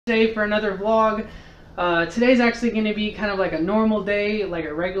Today for another vlog. Today's actually going to be kind of like a normal day, like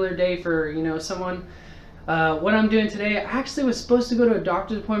a regular day for, you know, someone. What I'm doing today, I actually was supposed to go to a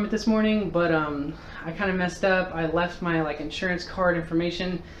doctor's appointment this morning, but I kind of messed up. I left my insurance card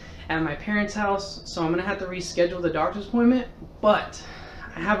information at my parents' house, so I'm going to have to reschedule the doctor's appointment. But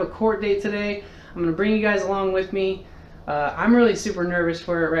I have a court date today. I'm going to bring you guys along with me. I'm really super nervous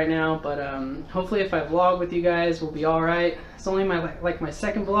for it right now, but hopefully if I vlog with you guys, we'll be all right. It's only my my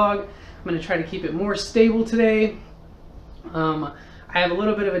second vlog. I'm going to try to keep it more stable today. I have a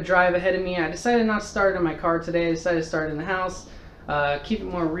little bit of a drive ahead of me. I decided not to start in my car today. I decided to start in the house. Keep it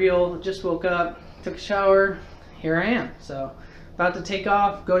more real. Just woke up, took a shower. Here I am. So about to take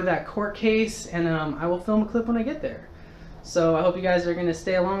off, go to that court case, and I will film a clip when I get there. So I hope you guys are going to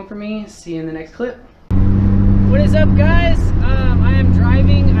stay along for me. See you in the next clip. What is up, guys? I am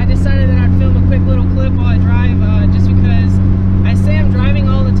driving. I decided that I'd film a quick little clip while I drive, just because I say I'm driving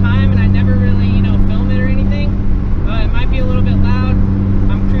all the time and I never really, you know, film it or anything. It might be a little bit loud.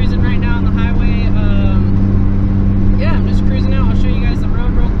 I'm cruising right now on the highway. Yeah, I'm just cruising out. I'll show you guys the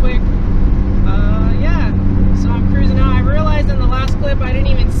road real quick. Yeah, so I'm cruising out. I realized in the last clip I didn't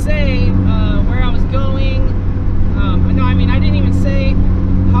even say where I was going. No, I mean, I didn't even say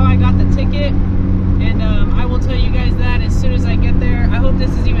how I got the ticket. And I will tell you guys that as soon as I get there. I hope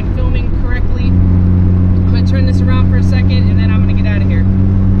this is even filming correctly. I'm going to turn this around for a second and then I'm going to get out of here.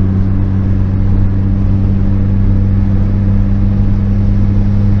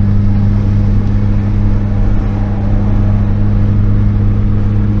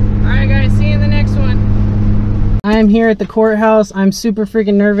 Alright guys, see you in the next one. I am here at the courthouse. I'm super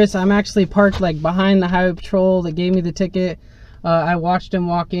freaking nervous. I'm actually parked like behind the highway patrol that gave me the ticket. I watched him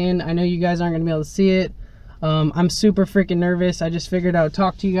walk in. I know you guys aren't going to be able to see it. I'm super freaking nervous. I just figured I would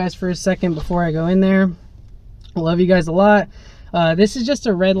talk to you guys for a second before I go in there. I love you guys a lot. This is just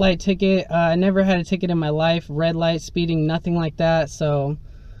a red light ticket. I never had a ticket in my life. Red light, speeding, nothing like that. So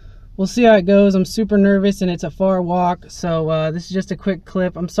we'll see how it goes. I'm super nervous and it's a far walk. So this is just a quick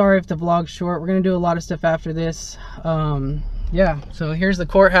clip. I'm sorry if the vlog's short. We're going to do a lot of stuff after this. Yeah, so here's the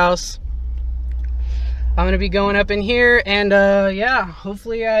courthouse. I'm gonna be going up in here, and yeah,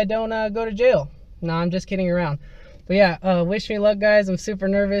 hopefully I don't go to jail. No, I'm just kidding around. But yeah, wish me luck, guys. I'm super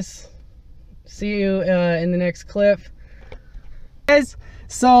nervous. See you in the next clip, guys.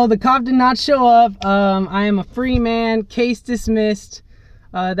 So the cop did not show up. I am a free man. Case dismissed.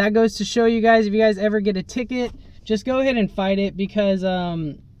 That goes to show you guys, if you guys ever get a ticket, just go ahead and fight it, because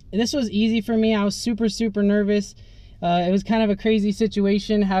this was easy for me. I was super nervous. It was kind of a crazy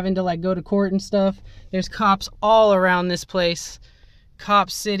situation having to go to court and stuff. There's cops all around this place. Cop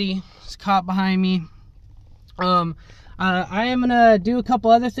City. There's a cop behind me. I am gonna do a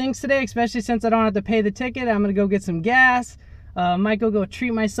couple other things today, especially since I don't have to pay the ticket. I'm gonna go get some gas. Might go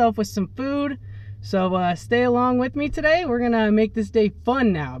treat myself with some food. So stay along with me today. We're gonna make this day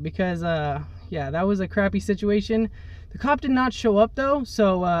fun now, because yeah, that was a crappy situation. The cop did not show up though,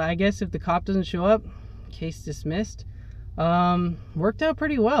 so I guess if the cop doesn't show up, case dismissed. Worked out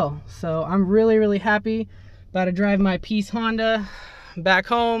pretty well, so I'm really happy. About to drive my Peace Honda back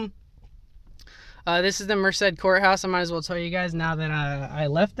home. This is the Merced courthouse. I might as well tell you guys now that I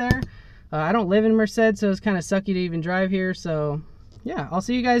left there. I don't live in Merced, so it's kind of sucky to even drive here. So yeah, I'll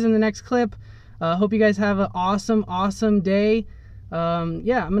see you guys in the next clip. Hope you guys have an awesome day.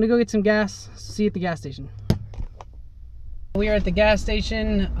 Yeah, I'm gonna go get some gas. See you at the gas station. We are at the gas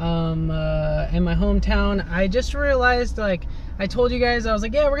station in my hometown. I just realized, I told you guys, I was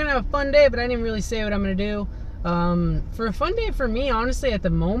like, yeah, we're gonna have a fun day, but I didn't really say what I'm gonna do. For a fun day for me, honestly, at the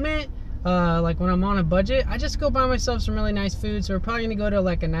moment, when I'm on a budget, I just go buy myself some really nice food. So we're probably gonna go to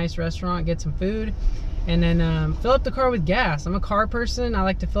a nice restaurant, get some food, and then fill up the car with gas. I'm a car person. I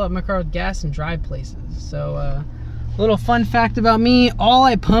like to fill up my car with gas and drive places. So a little fun fact about me, all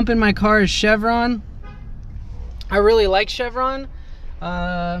I pump in my car is Chevron. I really like Chevron.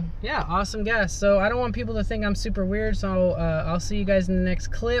 Yeah, awesome gas. So I don't want people to think I'm super weird, so I'll see you guys in the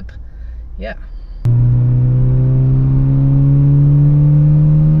next clip. Yeah.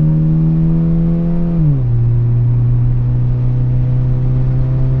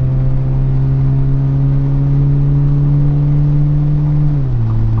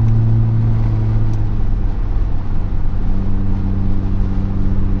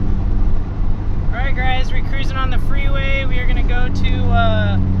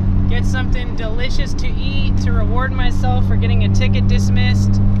 Get something delicious to eat to reward myself for getting a ticket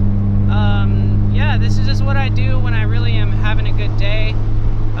dismissed. Yeah, this is just what I do when I really am having a good day.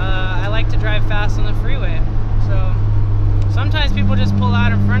 I like to drive fast on the freeway, so sometimes people just pull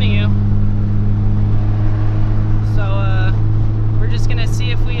out in front of you. So just gonna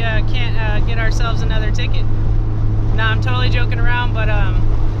see if we can't get ourselves another ticket. No, I'm totally joking around, but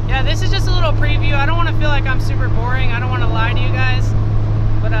yeah, this is just a little preview. I don't want to feel like I'm super boring. I don't want to lie to you guys,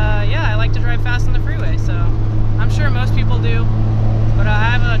 but yeah, I like to drive fast on the freeway, so I'm sure most people do. But I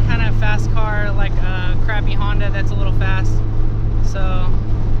have a kind of fast car, like a crappy Honda that's a little fast. So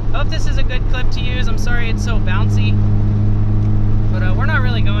I hope this is a good clip to use. I'm sorry it's so bouncy, but we're not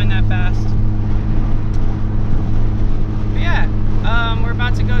really going that fast. But yeah, we're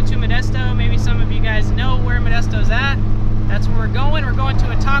about to go to Modesto. Maybe some of you guys know where Modesto's at. That's where we're going. We're going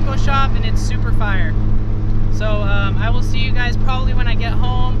to a taco shop and it's super fire. So I will see you guys probably when I get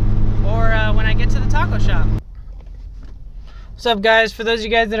home or when I get to the taco shop. What's up, guys? For those of you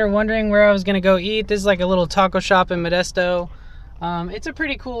guys that are wondering where I was gonna go eat, this is like a little taco shop in Modesto. It's a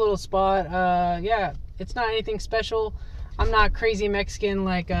pretty cool little spot. Yeah, it's not anything special. I'm not crazy Mexican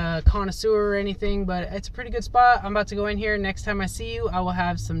like a connoisseur or anything, but it's a pretty good spot. I'm about to go in here. Next time I see you, I will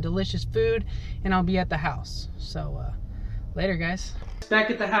have some delicious food and I'll be at the house. So later, guys. Back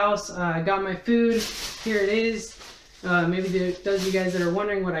at the house, I got my food. Here it is. Maybe those of you guys that are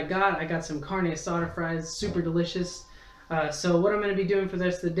wondering what I got some carne asada fries, super delicious. So what I'm going to be doing for the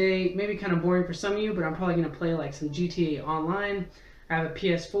rest of the day, maybe kind of boring for some of you, but I'm probably going to play like some GTA Online. I have a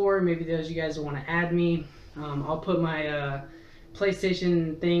PS4, maybe those of you guys will want to add me. I'll put my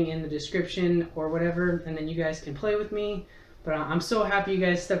PlayStation thing in the description or whatever, and then you guys can play with me. But I'm so happy you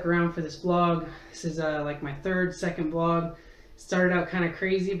guys stuck around for this vlog. This is like my second vlog. Started out kind of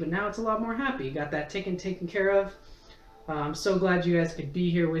crazy, but now it's a lot more happy. Got that ticket taken care of. I'm so glad you guys could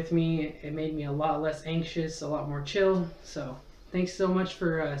be here with me. It made me a lot less anxious, a lot more chill. So thanks so much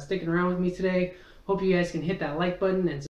for sticking around with me today. Hope you guys can hit that like button and